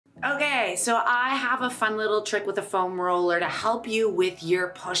Okay, so I have a fun little trick with a foam roller to help you with your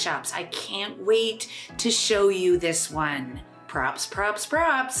push-ups. I can't wait to show you this one. Props, props,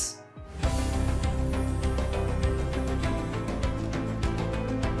 props.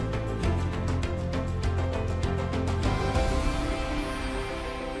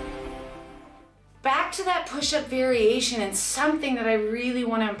 Back to that push-up variation, and something that I really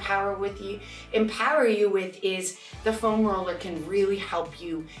want to empower you with is the foam roller can really help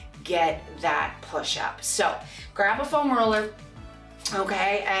you get that push-up. So grab a foam roller,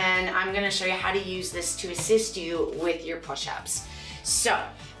 okay, and I'm going to show you how to use this to assist you with your push-ups. So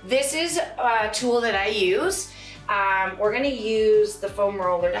this is a tool that I use. We're going to use the foam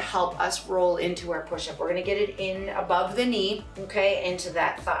roller to help us roll into our push-up. We're going to get it in above the knee, okay, into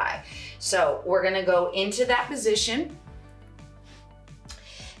that thigh. So we're going to go into that position,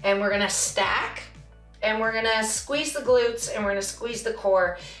 and we're going to stack, and we're going to squeeze the glutes, and we're going to squeeze the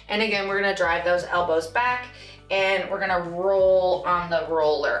core, and again we're going to drive those elbows back, and we're going to roll on the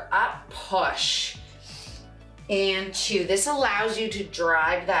roller, up, push, and two. This allows you to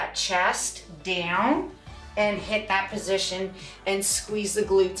drive that chest down and hit that position and squeeze the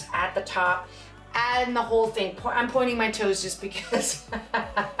glutes at the top and the whole thing. I'm pointing my toes just because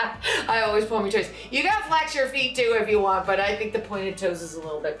I always point my toes. You gotta flex your feet too if you want, but I think the pointed toes is a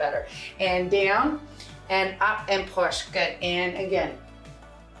little bit better. And down and up and push, good. And again,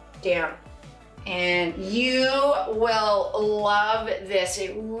 down. And you will love this.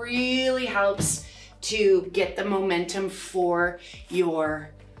 It really helps to get the momentum for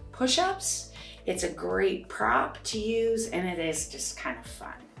your push-ups. It's a great prop to use, and it is just kind of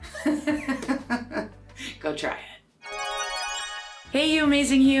fun. Go try it. Hey, you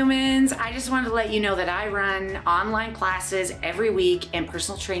amazing humans. I just wanted to let you know that I run online classes every week and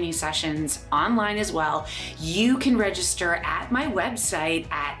personal training sessions online as well. You can register at my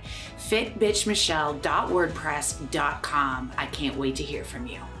website at fitbitchmichelle.wordpress.com. I can't wait to hear from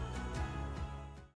you.